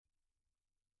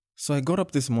So I got up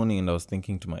this morning and I was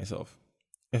thinking to myself,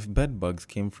 if bed bugs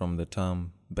came from the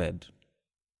term bed,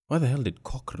 where the hell did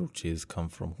cockroaches come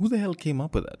from? Who the hell came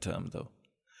up with that term though?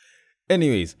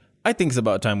 Anyways, I think it's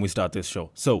about time we start this show.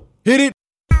 So, hit it!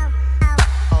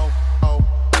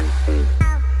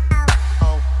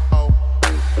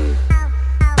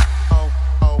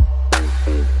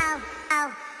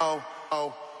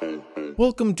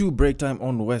 Welcome to Break Time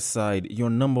on West Side, your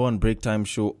number one break time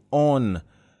show on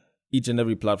each and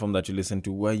every platform that you listen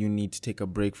to where you need to take a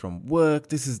break from work.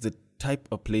 This is the type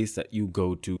of place that you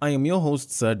go to. I am your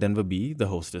host, Sir Denver B, the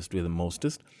hostess with the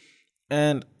mostest.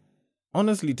 And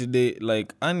honestly, today,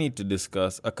 I need to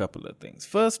discuss a couple of things.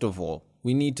 First of all,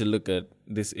 we need to look at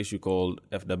this issue called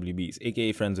FWBs,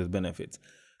 aka Friends with Benefits.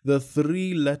 The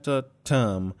three-letter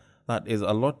term that is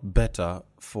a lot better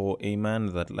for a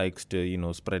man that likes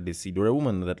to, spread his seed, or a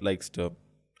woman that likes to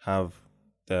have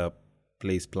their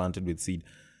place planted with seed,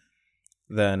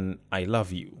 than I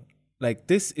love you.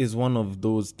 This is one of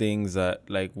those things that,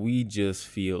 we just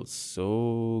feel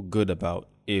so good about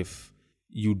if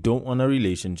you don't want a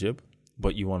relationship,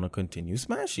 but you want to continue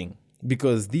smashing.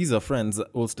 Because these are friends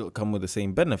that will still come with the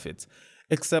same benefits.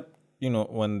 Except,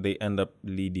 when they end up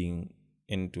leading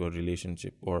into a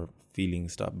relationship or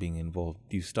feelings start being involved,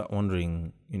 you start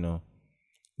wondering,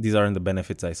 these aren't the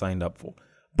benefits I signed up for.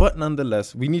 But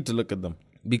nonetheless, we need to look at them.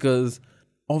 Because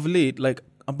of late,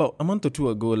 about a month or two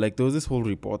ago, there was this whole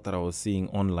report that I was seeing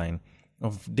online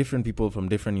of different people from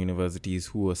different universities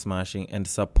who were smashing and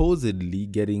supposedly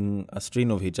getting a strain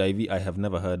of HIV I have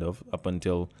never heard of up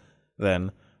until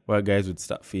then, where guys would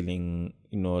start feeling,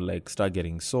 start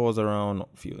getting sores around,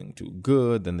 not feeling too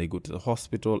good, then they go to the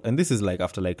hospital. And this is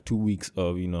after 2 weeks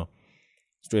of,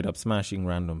 straight up smashing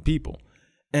random people.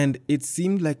 And it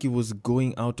seemed like it was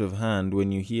going out of hand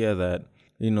when you hear that,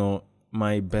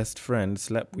 my best friend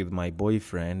slept with my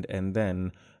boyfriend and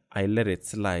then I let it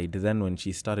slide. Then when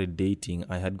she started dating,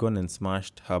 I had gone and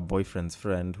smashed her boyfriend's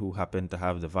friend who happened to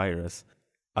have the virus,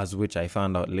 as which I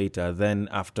found out later. Then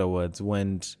afterwards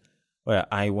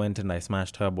I went and I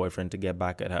smashed her boyfriend to get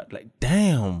back at her.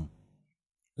 Damn.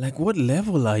 What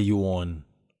level are you on?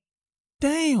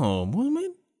 Damn,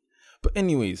 woman. But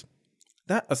anyways,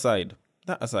 that aside,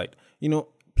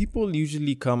 people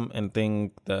usually come and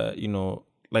think that,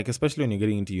 especially when you're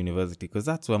getting into university, because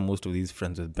that's where most of these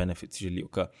friends with benefits usually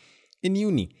occur. In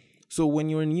uni. So when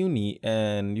you're in uni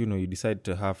and, you decide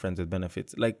to have friends with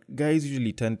benefits, guys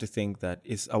usually tend to think that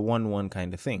it's a 1-1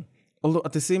 kind of thing. Although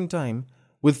at the same time,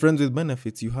 with friends with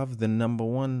benefits, you have the number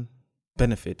one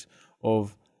benefit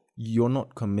of you're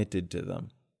not committed to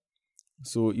them.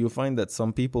 So you'll find that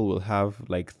some people will have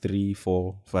 3,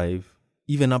 4, 5,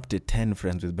 even up to 10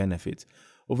 friends with benefits.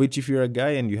 Of which if you're a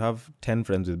guy and you have 10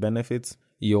 friends with benefits,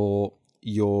 your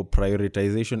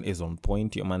prioritization is on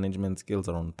point, your management skills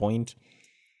are on point.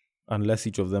 Unless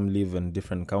each of them live in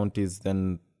different counties,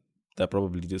 then they're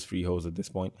probably just free hoes at this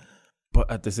point. But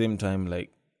at the same time,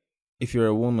 if you're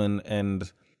a woman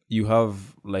and you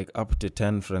have up to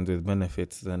 10 friends with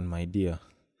benefits, then my dear,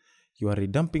 you are a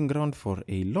dumping ground for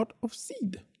a lot of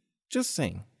seed. Just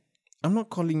saying. I'm not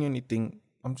calling you anything.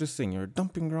 I'm just saying you're a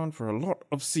dumping ground for a lot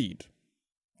of seed.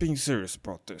 Being serious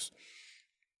about this.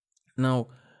 Now,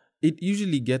 it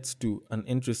usually gets to an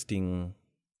interesting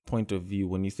point of view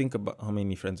when you think about how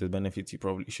many friends with benefits you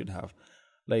probably should have.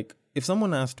 If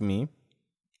someone asked me,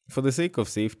 for the sake of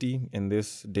safety in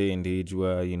this day and age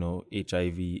where,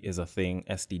 HIV is a thing,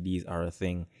 STDs are a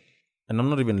thing, and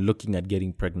I'm not even looking at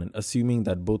getting pregnant, assuming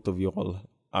that both of you all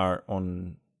are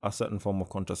on a certain form of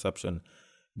contraception,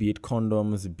 be it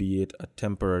condoms, be it a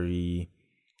temporary,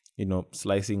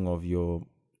 slicing of your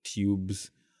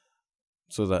tubes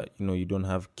so that, you don't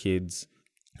have kids.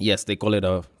 Yes, they call it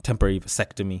a temporary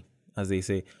vasectomy, as they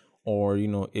say. Or,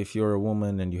 if you're a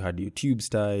woman and you had your tubes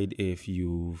tied, if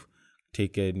you've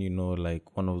taken,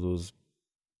 one of those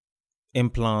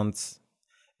implants,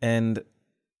 and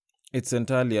it's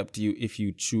entirely up to you if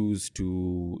you choose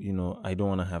to, I don't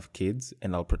want to have kids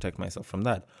and I'll protect myself from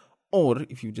that. Or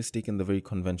if you've just taken the very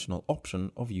conventional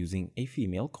option of using a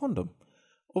female condom,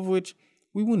 of which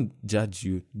we wouldn't judge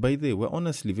you. By the way, we're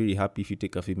honestly very happy if you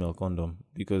take a female condom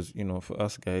because, for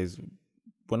us guys,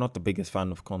 we're not the biggest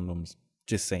fan of condoms.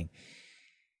 Just saying.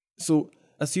 So,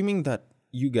 assuming that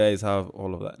you guys have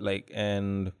all of that,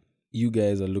 and you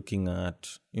guys are looking at,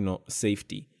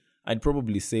 safety, I'd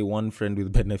probably say one friend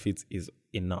with benefits is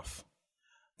enough.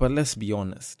 But let's be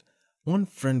honest. One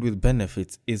friend with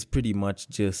benefits is pretty much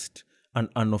just an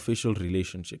unofficial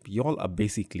relationship. Y'all are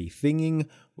basically thinging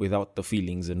without the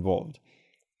feelings involved.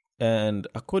 And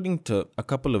according to a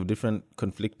couple of different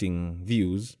conflicting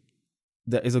views,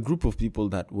 there is a group of people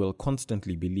that will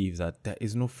constantly believe that there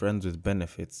is no friends with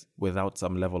benefits without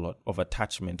some level of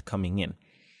attachment coming in,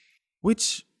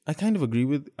 which I kind of agree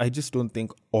with. I just don't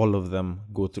think all of them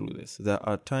go through this. There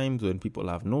are times when people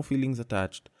have no feelings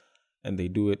attached and they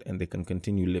do it and they can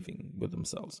continue living with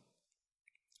themselves.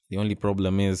 The only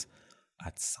problem is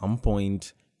at some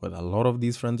point with a lot of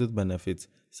these friends with benefits,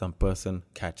 some person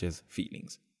catches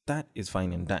feelings. That is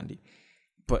fine and dandy.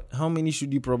 But how many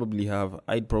should you probably have?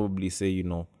 I'd probably say,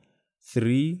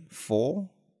 3, 4,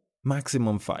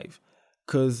 maximum 5.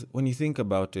 Because when you think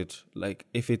about it, like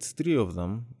if it's 3 of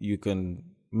them, you can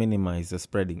minimize the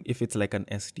spreading. If it's like an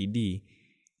STD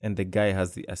and the guy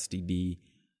has the STD,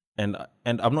 and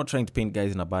I'm not trying to paint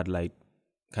guys in a bad light,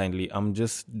 kindly. I'm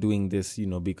just doing this,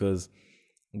 because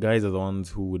guys are the ones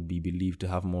who would be believed to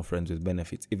have more friends with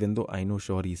benefits, even though I know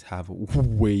shorties have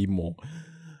way more.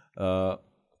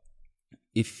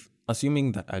 If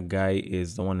assuming that a guy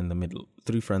is the one in the middle,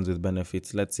 3 friends with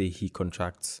benefits, let's say he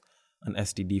contracts an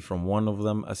STD from one of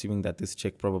them, assuming that this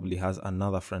chick probably has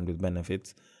another friend with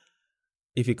benefits.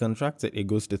 If he contracts it, it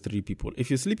goes to 3 people. If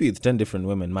you're sleeping with 10 different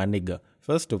women, my nigga,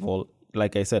 first of all,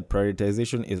 like I said,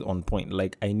 prioritization is on point.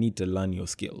 Like, I need to learn your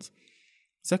skills.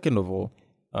 Second of all,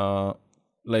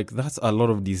 that's a lot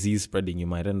of disease spreading you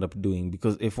might end up doing,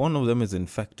 because if one of them is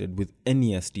infected with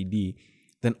any STD,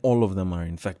 then all of them are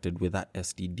infected with that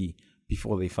STD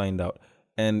before they find out.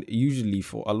 And usually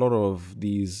for a lot of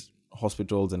these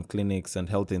hospitals and clinics and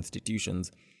health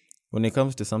institutions, when it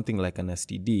comes to something like an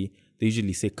STD, they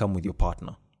usually say, come with your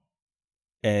partner.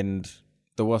 And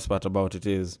the worst part about it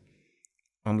is,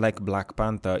 unlike Black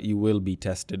Panther, you will be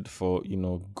tested for,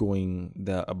 going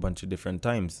there a bunch of different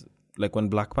times. Like when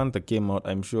Black Panther came out,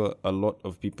 I'm sure a lot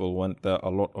of people went there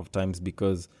a lot of times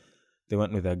because they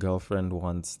went with their girlfriend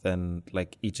once, then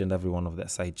like each and every one of their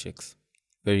side chicks.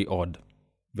 Very odd.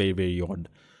 Very, very odd.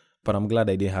 But I'm glad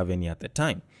I didn't have any at the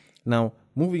time. Now,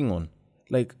 moving on.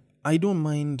 Like, I don't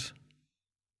mind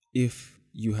if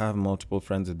you have multiple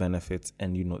friends with benefits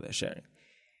and they're sharing.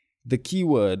 The key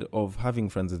word of having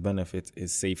friends with benefits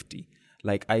is safety.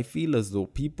 Like, I feel as though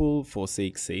people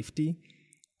forsake safety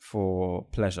for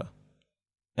pleasure.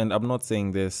 And I'm not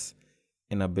saying this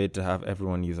in a bid to have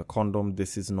everyone use a condom.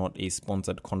 This is not a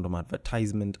sponsored condom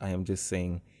advertisement. I am just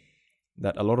saying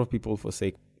that a lot of people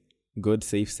forsake good,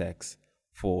 safe sex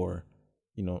for,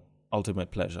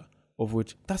 ultimate pleasure, of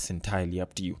which that's entirely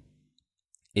up to you.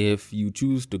 If you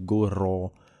choose to go raw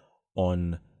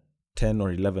on 10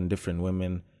 or 11 different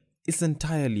women, it's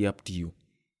entirely up to you.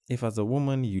 If as a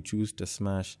woman you choose to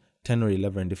smash 10 or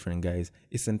 11 different guys,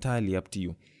 it's entirely up to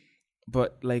you.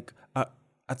 But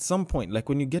at some point, like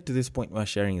when you get to this point where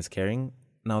sharing is caring,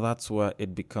 now that's where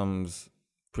it becomes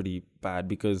pretty bad,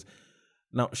 because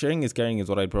now sharing is caring is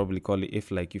what I'd probably call it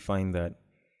if like you find that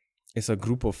it's a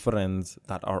group of friends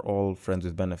that are all friends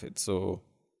with benefits. So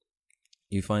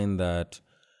you find that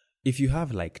if you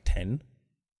have like 10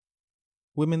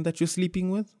 women that you're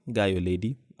sleeping with, guy or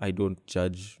lady, I don't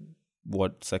judge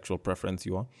what sexual preference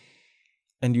you are,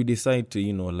 and you decide to,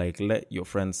 let your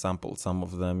friends sample some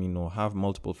of them, have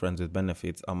multiple friends with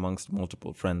benefits amongst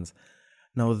multiple friends.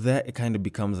 Now there it kind of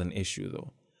becomes an issue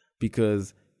though,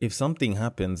 because if something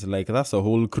happens, like that's a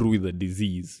whole crew with a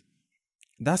disease.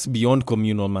 That's beyond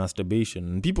communal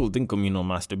masturbation. People think communal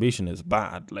masturbation is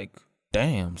bad. Like,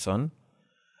 damn, son.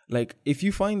 Like, if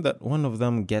you find that one of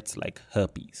them gets like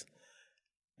herpes,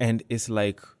 and it's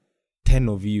like 10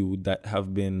 of you that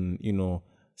have been,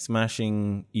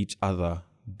 smashing each other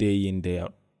day in, day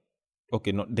out.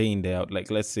 Okay, not day in, day out. Like,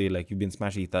 let's say like you've been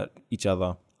smashing each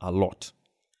other a lot.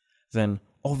 Then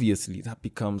obviously that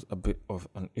becomes a bit of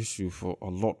an issue for a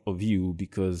lot of you,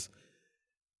 because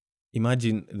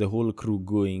imagine the whole crew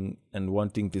going and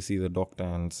wanting to see the doctor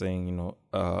and saying,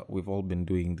 we've all been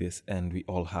doing this and we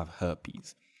all have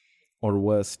herpes. Or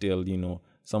worse still,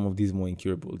 some of these more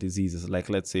incurable diseases, like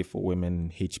let's say for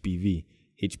women, HPV.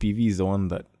 HPV is the one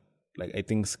that, like, I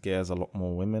think scares a lot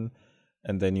more women.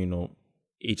 And then,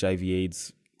 HIV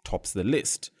AIDS tops the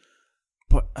list.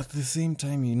 But at the same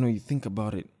time, you think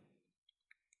about it.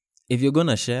 If you're going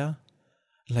to share,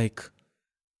 like,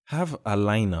 have a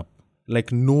lineup,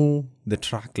 like, know the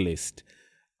track list.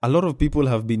 A lot of people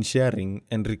have been sharing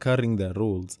and recurring their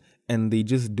roles, and they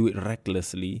just do it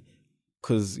recklessly.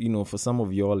 Because, for some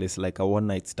of y'all, it's like a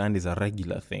one-night stand is a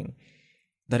regular thing.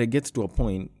 That it gets to a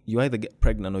point, you either get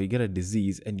pregnant or you get a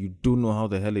disease and you don't know how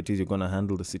the hell it is you're going to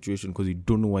handle the situation because you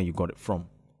don't know where you got it from.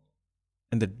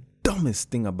 And the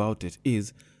dumbest thing about it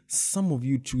is some of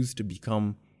you choose to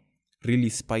become really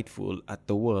spiteful at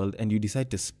the world and you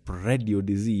decide to spread your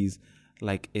disease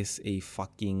like it's a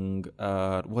fucking,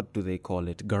 what do they call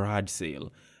it? Garage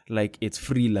sale. like it's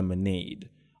free lemonade.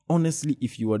 Honestly,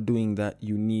 if you are doing that,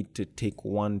 you need to take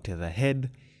one to the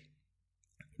head,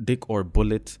 dick or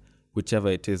bullet, whichever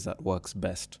it is that works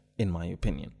best, in my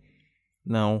opinion.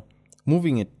 Now,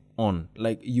 moving it on,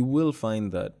 like you will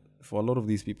find that for a lot of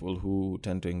these people who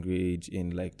tend to engage in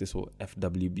like this whole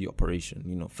FWB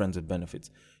operation, friends with benefits,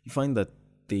 you find that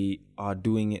they are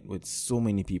doing it with so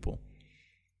many people.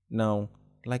 Now,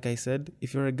 like I said,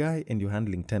 if you're a guy and you're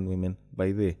handling 10 women,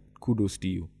 by the way, kudos to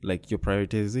you. Like your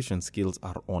prioritization skills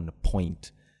are on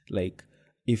point. Like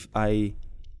if I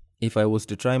was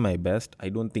to try my best, I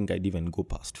don't think I'd even go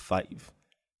past 5.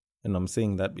 And I'm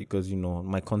saying that because,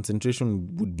 my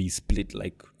concentration would be split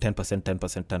like 10%, 10%,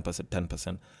 10%,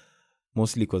 10%.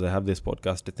 Mostly because I have this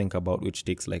podcast to think about, which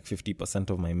takes like 50%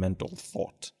 of my mental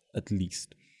thought, at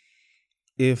least.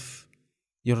 If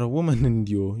you're a woman and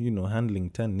you're,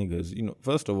 handling 10 niggas,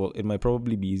 first of all, it might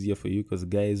probably be easier for you because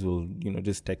guys will,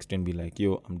 just text you and be like,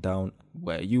 yo, I'm down.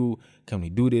 Where are you? Can we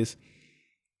do this?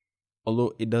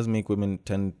 Although it does make women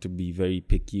tend to be very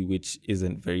picky, which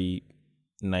isn't very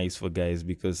nice for guys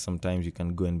because sometimes you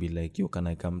can go and be like, yo, can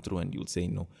I come through? And you'll say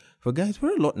no. For guys,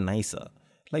 we're a lot nicer.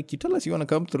 Like, you tell us you want to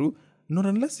come through, not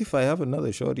unless if I have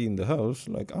another shorty in the house.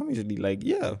 Like, I'm usually like,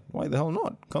 yeah, why the hell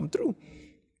not? Come through.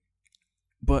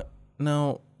 But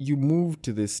now you move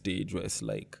to this stage where it's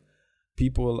like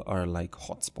people are like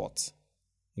hotspots.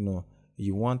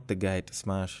 You want the guy to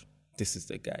smash, this is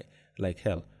the guy. Like,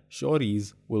 hell,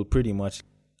 shorties will pretty much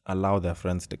allow their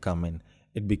friends to come in.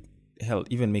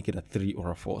 Even make it a 3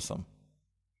 or a 4-some.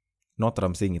 Not that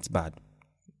I'm saying it's bad.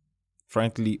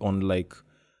 Frankly, unlike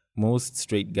most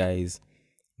straight guys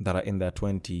that are in their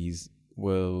 20s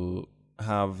will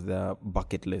have their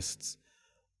bucket lists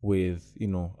with,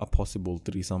 a possible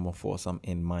 3-some or 4-some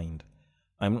in mind.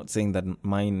 I'm not saying that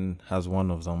mine has one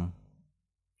of them.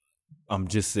 I'm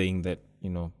just saying that,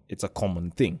 it's a common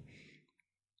thing.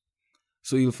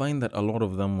 So you'll find that a lot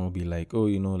of them will be like, oh,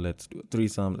 let's do a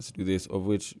 3-some, let's do this, of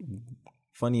which,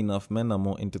 funny enough, men are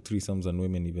more into 3-somes than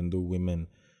women, even though women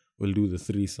will do the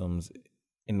 3-somes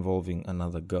involving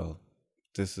another girl.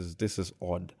 This is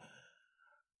odd.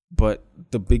 But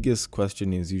the biggest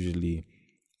question is usually,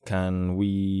 can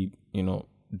we,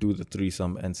 do the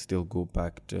 3-some and still go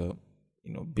back to,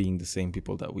 being the same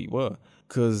people that we were?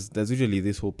 Because there's usually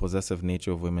this whole possessive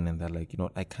nature of women, and they're like,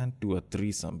 I can't do a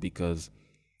 3-some because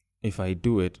if I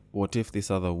do it, what if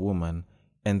this other woman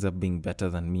ends up being better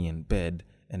than me in bed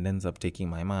and ends up taking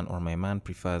my man, or my man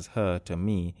prefers her to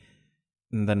me,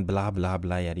 and then blah, blah,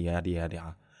 blah, yada, yada,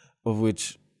 yada. Of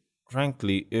which,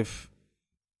 frankly, if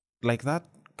like that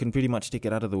can pretty much take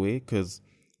it out of the way, because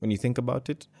when you think about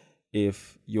it,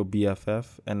 if your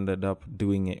BFF ended up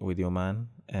doing it with your man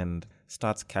and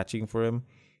starts catching for him,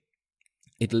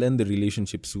 it'll end the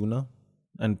relationship sooner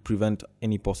and prevent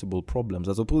any possible problems,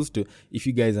 as opposed to if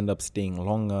you guys end up staying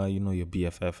longer, your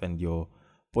BFF and your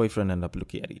boyfriend end up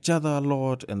looking at each other a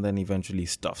lot, and then eventually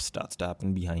stuff starts to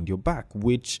happen behind your back,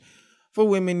 which for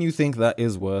women you think that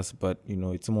is worse, but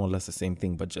it's more or less the same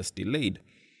thing but just delayed.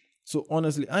 So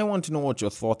honestly, I want to know what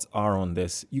your thoughts are on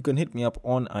this. You can hit me up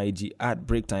on IG at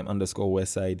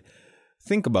breaktime_westside.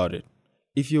 Think about it.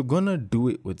 If you're gonna do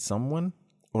it with someone,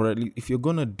 or at least if you're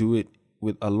gonna do it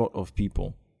with a lot of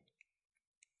people,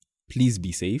 please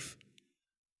be safe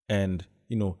and,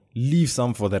 leave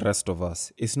some for the rest of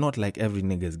us. It's not like every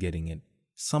nigga's getting it.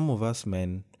 Some of us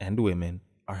men and women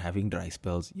are having dry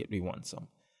spells, yet we want some.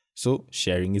 So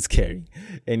sharing is caring.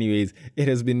 Anyways, it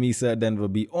has been me, Sir Denver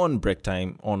B, on Break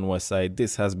Time on Westside.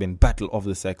 This has been Battle of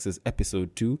the Sexes,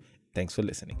 episode 2. Thanks for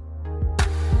listening.